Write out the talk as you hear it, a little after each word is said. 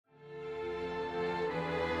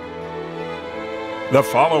The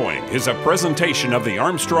following is a presentation of the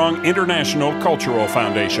Armstrong International Cultural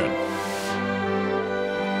Foundation.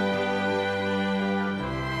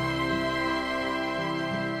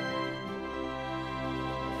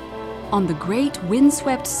 On the great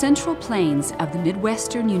windswept central plains of the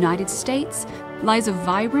Midwestern United States lies a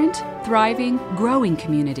vibrant, thriving, growing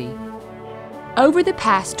community. Over the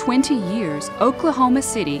past 20 years, Oklahoma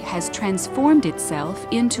City has transformed itself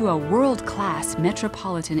into a world-class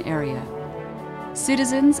metropolitan area.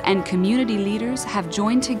 Citizens and community leaders have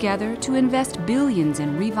joined together to invest billions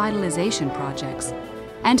in revitalization projects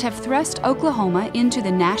and have thrust Oklahoma into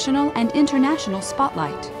the national and international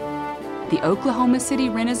spotlight. The Oklahoma City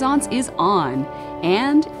Renaissance is on,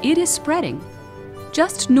 and it is spreading.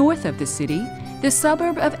 Just north of the city, the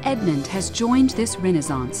suburb of Edmond has joined this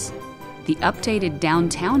renaissance. The updated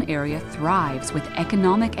downtown area thrives with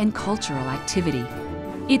economic and cultural activity.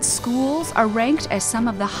 Its schools are ranked as some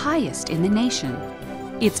of the highest in the nation.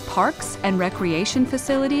 Its parks and recreation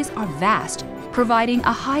facilities are vast, providing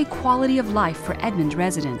a high quality of life for Edmond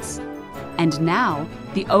residents. And now,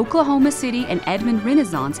 the Oklahoma City and Edmond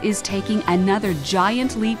Renaissance is taking another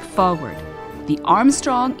giant leap forward. The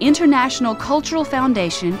Armstrong International Cultural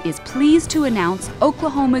Foundation is pleased to announce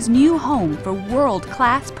Oklahoma's new home for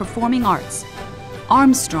world-class performing arts,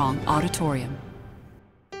 Armstrong Auditorium.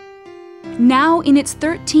 Now in its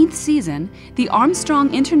 13th season, the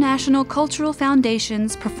Armstrong International Cultural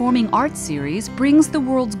Foundation's Performing Arts Series brings the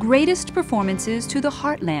world's greatest performances to the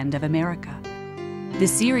heartland of America. The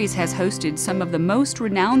series has hosted some of the most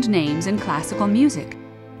renowned names in classical music,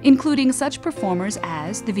 including such performers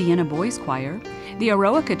as the Vienna Boys Choir, the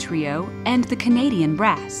Eroica Trio, and the Canadian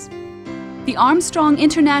Brass. The Armstrong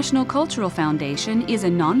International Cultural Foundation is a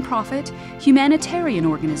nonprofit, humanitarian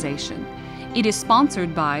organization. It is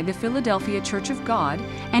sponsored by the Philadelphia Church of God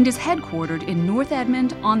and is headquartered in North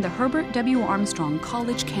Edmond on the Herbert W. Armstrong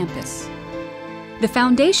College campus. The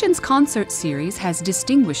Foundation's concert series has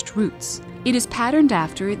distinguished roots. It is patterned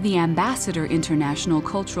after the Ambassador International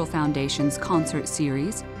Cultural Foundation's concert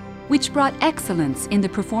series, which brought excellence in the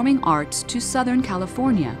performing arts to Southern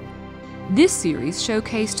California. This series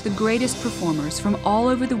showcased the greatest performers from all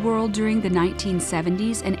over the world during the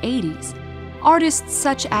 1970s and 80s. Artists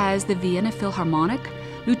such as the Vienna Philharmonic,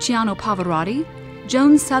 Luciano Pavarotti,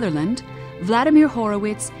 Joan Sutherland, Vladimir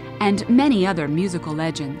Horowitz, and many other musical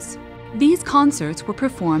legends. These concerts were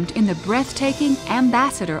performed in the breathtaking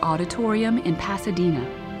Ambassador Auditorium in Pasadena.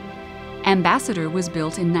 Ambassador was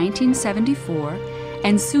built in 1974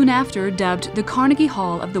 and soon after dubbed the Carnegie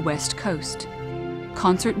Hall of the West Coast.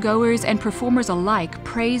 Concert-goers and performers alike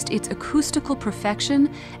praised its acoustical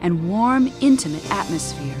perfection and warm, intimate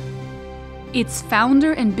atmosphere. Its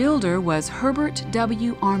founder and builder was Herbert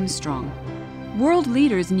W. Armstrong. World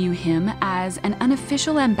leaders knew him as an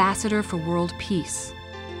unofficial ambassador for world peace.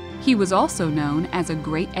 He was also known as a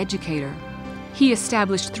great educator. He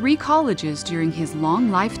established 3 colleges during his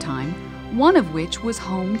long lifetime, one of which was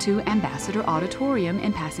home to Ambassador Auditorium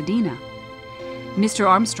in Pasadena. Mr.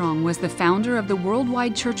 Armstrong was the founder of the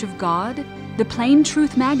Worldwide Church of God, the Plain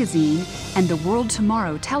Truth magazine, and the World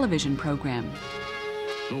Tomorrow television program.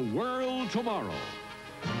 The World Tomorrow.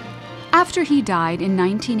 After he died in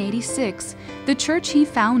 1986, the church he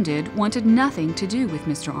founded wanted nothing to do with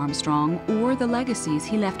Mr. Armstrong or the legacies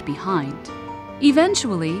he left behind.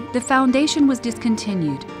 Eventually, the foundation was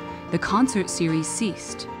discontinued. The concert series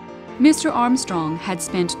ceased. Mr. Armstrong had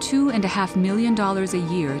spent $2.5 million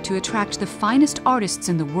a year to attract the finest artists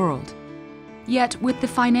in the world. Yet, with the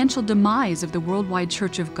financial demise of the Worldwide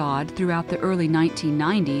Church of God throughout the early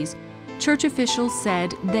 1990s, church officials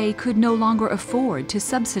said they could no longer afford to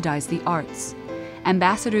subsidize the arts.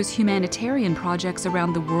 Ambassador's humanitarian projects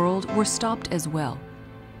around the world were stopped as well.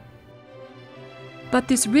 But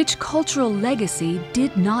this rich cultural legacy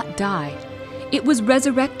did not die. It was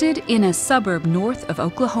resurrected in a suburb north of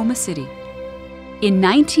Oklahoma City. In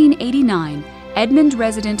 1989, Edmond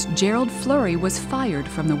resident Gerald Flurry was fired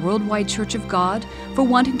from the Worldwide Church of God for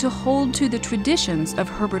wanting to hold to the traditions of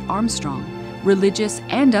Herbert Armstrong, religious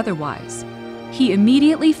and otherwise. He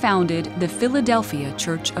immediately founded the Philadelphia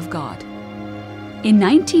Church of God. In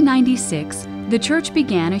 1996, the church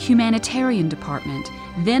began a humanitarian department,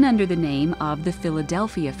 then under the name of the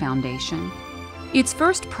Philadelphia Foundation. Its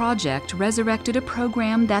first project resurrected a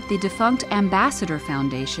program that the defunct Ambassador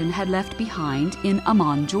Foundation had left behind in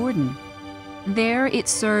Amman, Jordan. There, it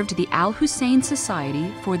served the Al Hussein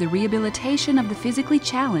Society for the Rehabilitation of the Physically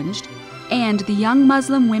Challenged and the Young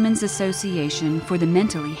Muslim Women's Association for the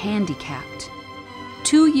Mentally Handicapped.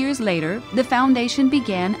 2 years later, the foundation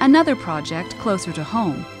began another project closer to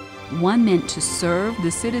home, one meant to serve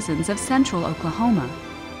the citizens of central Oklahoma.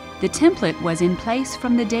 The template was in place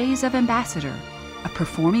from the days of Ambassador. A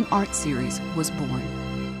performing arts series was born.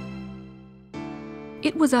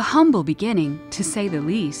 It was a humble beginning, to say the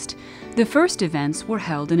least. The first events were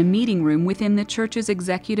held in a meeting room within the church's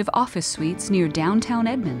executive office suites near downtown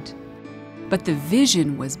Edmond. But the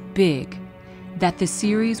vision was big, that the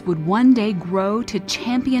series would one day grow to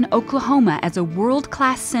champion Oklahoma as a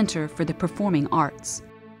world-class center for the performing arts.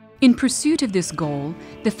 In pursuit of this goal,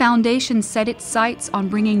 the foundation set its sights on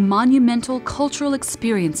bringing monumental cultural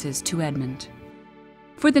experiences to Edmond.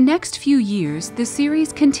 For the next few years, the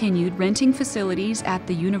series continued renting facilities at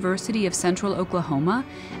the University of Central Oklahoma,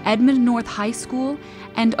 Edmond North High School,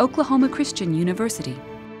 and Oklahoma Christian University.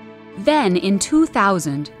 Then, in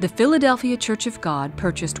 2000, the Philadelphia Church of God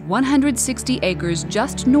purchased 160 acres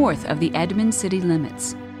just north of the Edmond city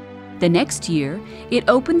limits. The next year, it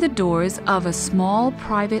opened the doors of a small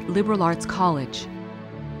private liberal arts college.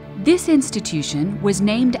 This institution was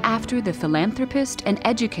named after the philanthropist and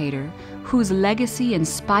educator whose legacy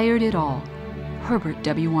inspired it all, Herbert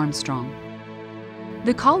W. Armstrong.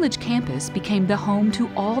 The college campus became the home to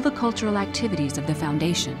all the cultural activities of the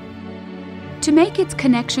foundation. To make its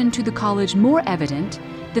connection to the college more evident,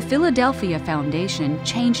 the Philadelphia Foundation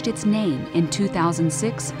changed its name in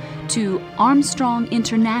 2006 to Armstrong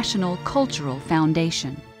International Cultural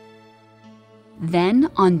Foundation. Then,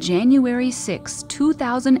 on January 6,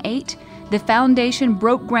 2008, the foundation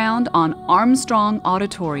broke ground on Armstrong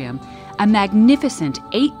Auditorium, a magnificent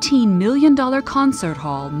 $18 million concert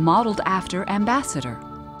hall modeled after Ambassador.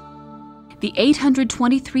 The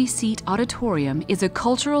 823-seat auditorium is a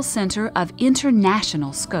cultural center of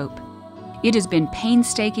international scope. It has been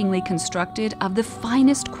painstakingly constructed of the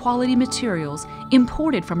finest quality materials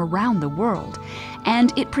imported from around the world,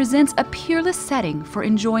 and it presents a peerless setting for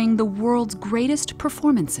enjoying the world's greatest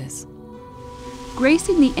performances.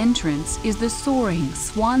 Gracing the entrance is the soaring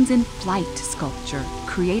Swans in Flight sculpture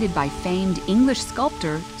created by famed English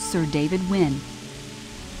sculptor Sir David Wynne.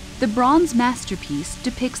 The bronze masterpiece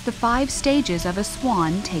depicts the 5 stages of a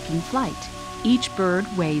swan taking flight. Each bird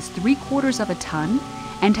weighs 3/4 of a ton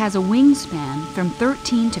and has a wingspan from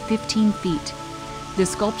 13 to 15 feet. The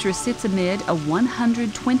sculpture sits amid a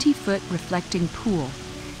 120-foot reflecting pool.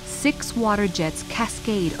 6 water jets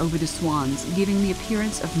cascade over the swans, giving the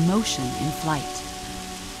appearance of motion in flight.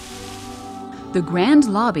 The grand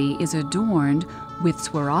lobby is adorned with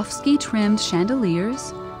Swarovski-trimmed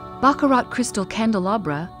chandeliers, Baccarat crystal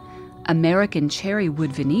candelabra, American cherry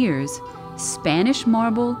wood veneers, Spanish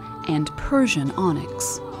marble, and Persian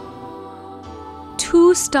onyx.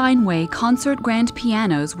 2 Steinway concert grand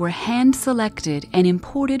pianos were hand-selected and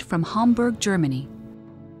imported from Hamburg, Germany.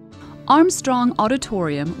 Armstrong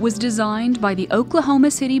Auditorium was designed by the Oklahoma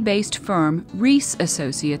City-based firm Reese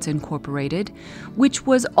Associates Incorporated, which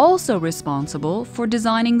was also responsible for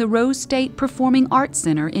designing the Rose State Performing Arts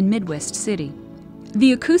Center in Midwest City.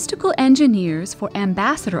 The acoustical engineers for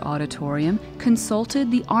Ambassador Auditorium consulted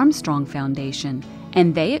the Armstrong Foundation,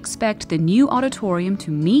 and they expect the new auditorium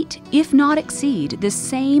to meet, if not exceed, the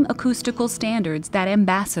same acoustical standards that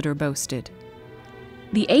Ambassador boasted.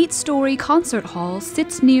 The 8-story concert hall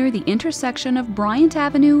sits near the intersection of Bryant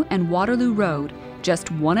Avenue and Waterloo Road, just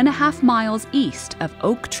 1.5 miles east of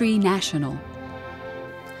Oak Tree National.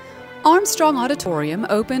 Armstrong Auditorium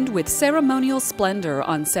opened with ceremonial splendor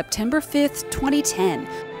on September 5, 2010,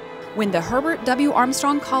 when the Herbert W.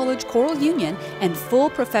 Armstrong College Choral Union and full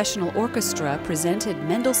professional orchestra presented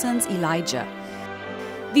Mendelssohn's Elijah.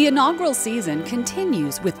 The inaugural season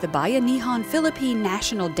continues with the Bayanihan Philippine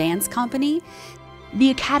National Dance Company, the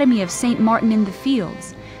Academy of St. Martin in the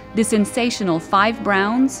Fields, the sensational Five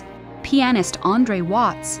Browns, pianist Andre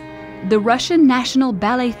Watts, the Russian National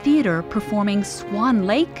Ballet Theater performing Swan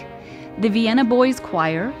Lake, the Vienna Boys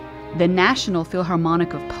Choir, the National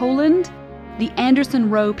Philharmonic of Poland, the Anderson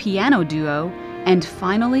Rowe Piano Duo, and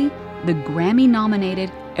finally, the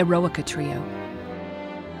Grammy-nominated Eroica Trio.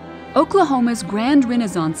 Oklahoma's Grand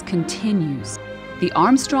Renaissance continues. The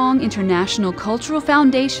Armstrong International Cultural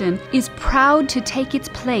Foundation is proud to take its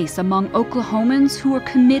place among Oklahomans who are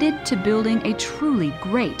committed to building a truly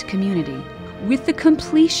great community. With the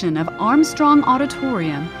completion of Armstrong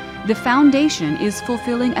Auditorium, the foundation is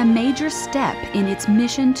fulfilling a major step in its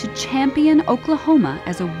mission to champion Oklahoma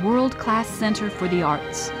as a world-class center for the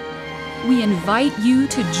arts. We invite you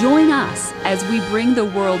to join us as we bring the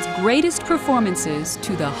world's greatest performances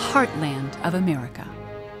to the heartland of America.